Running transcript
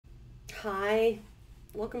Hi,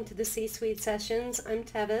 welcome to the C-Suite Sessions. I'm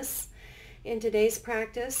Tevis. In today's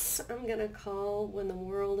practice, I'm going to call when the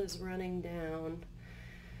world is running down,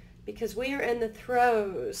 because we are in the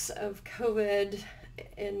throes of COVID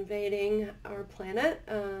invading our planet.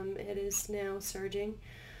 It is now surging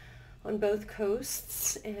on both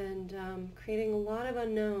coasts and creating a lot of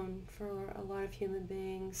unknown for a lot of human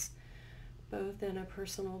beings, both in a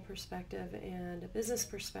personal perspective and a business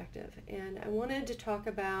perspective. And I wanted to talk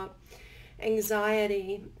about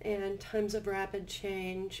anxiety and times of rapid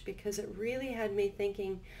change because it really had me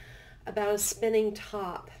thinking about a spinning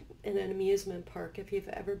top in an amusement park. If you've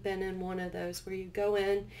ever been in one of those where you go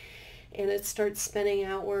in and it starts spinning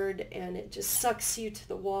outward and it just sucks you to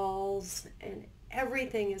the walls and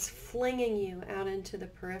everything is flinging you out into the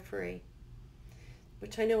periphery,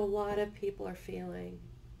 which I know a lot of people are feeling.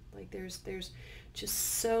 Like there's just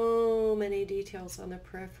so many details on the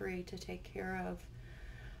periphery to take care of.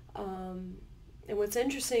 And what's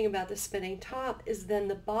interesting about the spinning top is then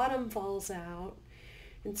the bottom falls out,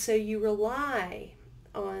 and so you rely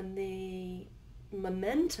on the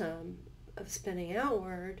momentum of spinning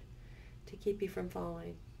outward to keep you from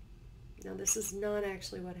falling. Now, this is not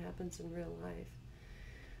actually what happens in real life.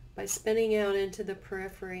 By spinning out into the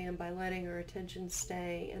periphery and by letting our attention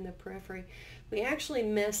stay in the periphery, we actually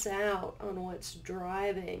miss out on what's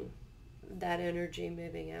driving that energy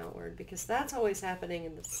moving outward, because that's always happening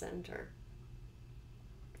in the center.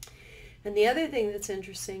 And the other thing that's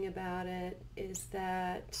interesting about it is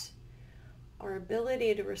that our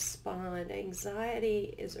ability to respond,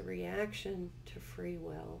 anxiety is a reaction to free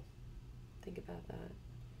will. Think about that.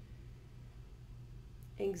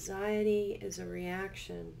 Anxiety is a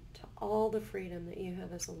reaction to all the freedom that you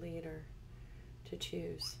have as a leader to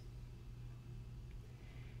choose.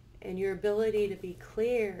 And your ability to be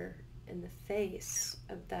clear in the face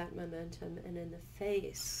of that momentum and in the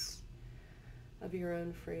face of your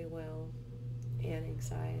own free will and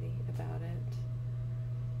anxiety about it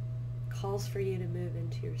calls for you to move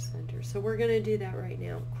into your center. So we're going to do that right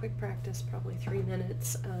now. Quick practice, probably 3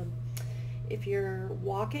 minutes. If you're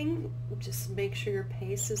walking, just make sure your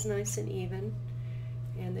pace is nice and even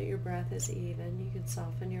and that your breath is even. You can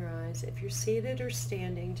soften your eyes. If you're seated or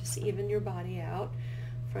standing, just even your body out,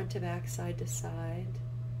 front to back, side to side.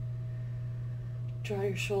 Draw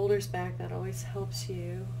your shoulders back. That always helps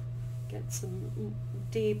you get some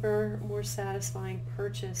deeper, more satisfying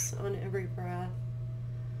purchase on every breath.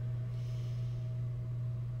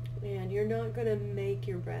 And you're not going to make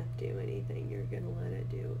your breath do anything. You're going to let it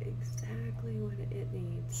do exactly what it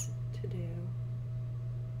needs to do.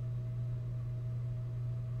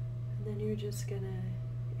 And then you're just going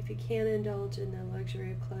to, if you can't indulge in the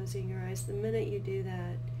luxury of closing your eyes, the minute you do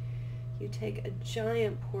that, you take a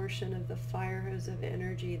giant portion of the fire hose of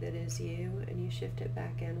energy that is you and you shift it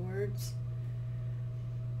back inwards,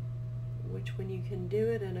 which when you can do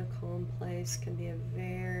it in a calm place can be a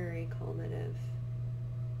very calmative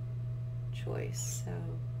choice. So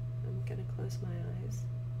I'm going to close my eyes.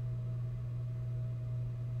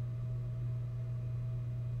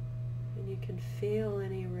 And you can feel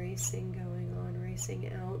any racing going on,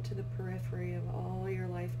 racing out to the periphery of all your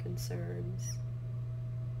life concerns.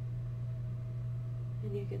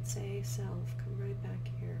 And you can say, self, come right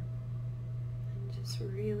back here. And just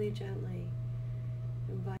really gently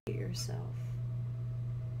invite yourself.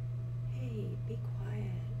 Hey, be quiet.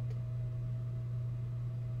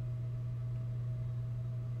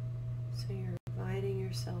 So you're inviting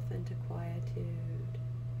yourself into quietude.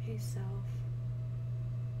 Hey, self,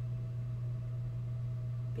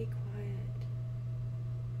 be quiet.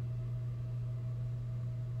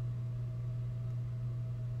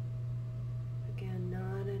 Again,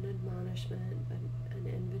 not an admonishment, but an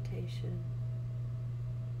invitation.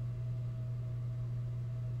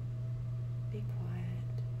 Be quiet.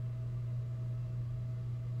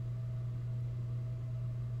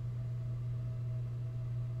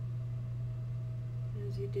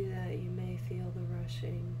 As you do that, you may feel the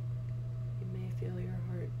rushing. You may feel your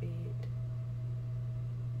heartbeat.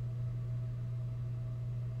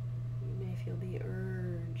 You may feel the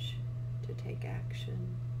urge to take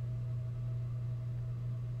action.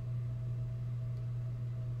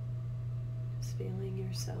 Feeling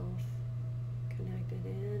yourself connected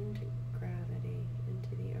into gravity,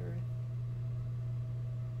 into the earth.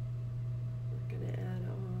 We're going to add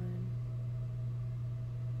on.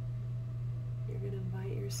 You're going to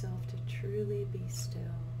invite yourself to truly be still.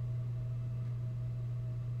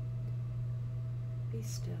 Be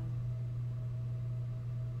still.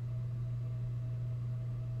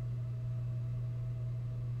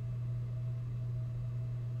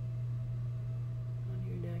 On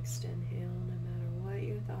your next inhale, no matter what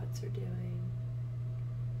your thoughts are doing,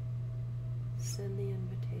 send the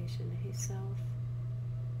invitation, hey self,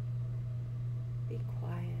 be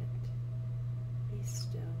quiet, be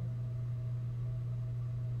still.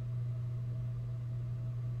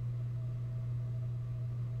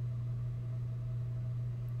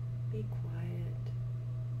 Be quiet,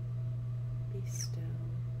 be still.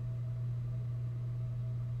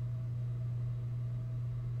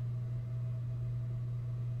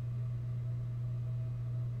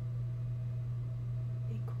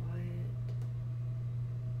 Be quiet,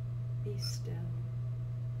 be still.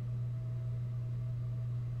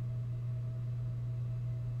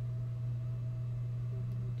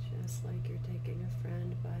 Just like you're taking a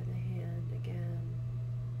friend by the hand again.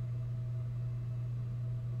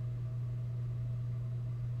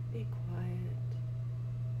 Be quiet,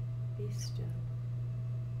 be still.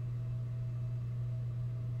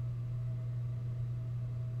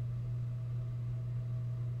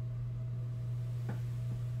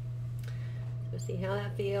 So see how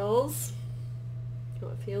that feels? How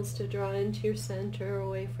it feels to draw into your center,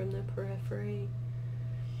 away from the periphery.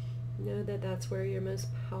 Know that that's where your most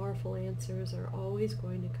powerful answers are always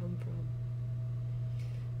going to come from.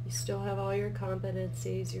 You still have all your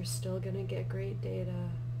competencies, you're still going to get great data,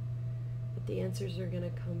 but the answers are going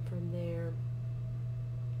to come from there.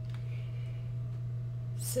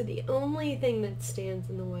 So the only thing that stands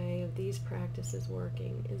in the way of these practices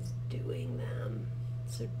working is doing them.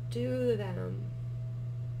 So do them.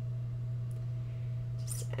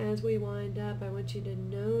 Just as we wind up, I want you to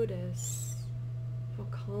notice how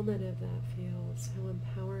calmative that feels, how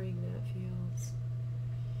empowering that feels.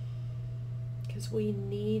 Because we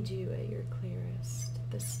need you at your clearest.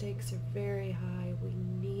 The stakes are very high. We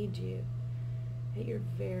need you at your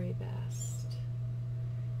very best.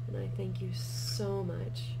 And I thank you so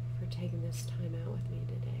much for taking this time out with me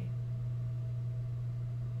today.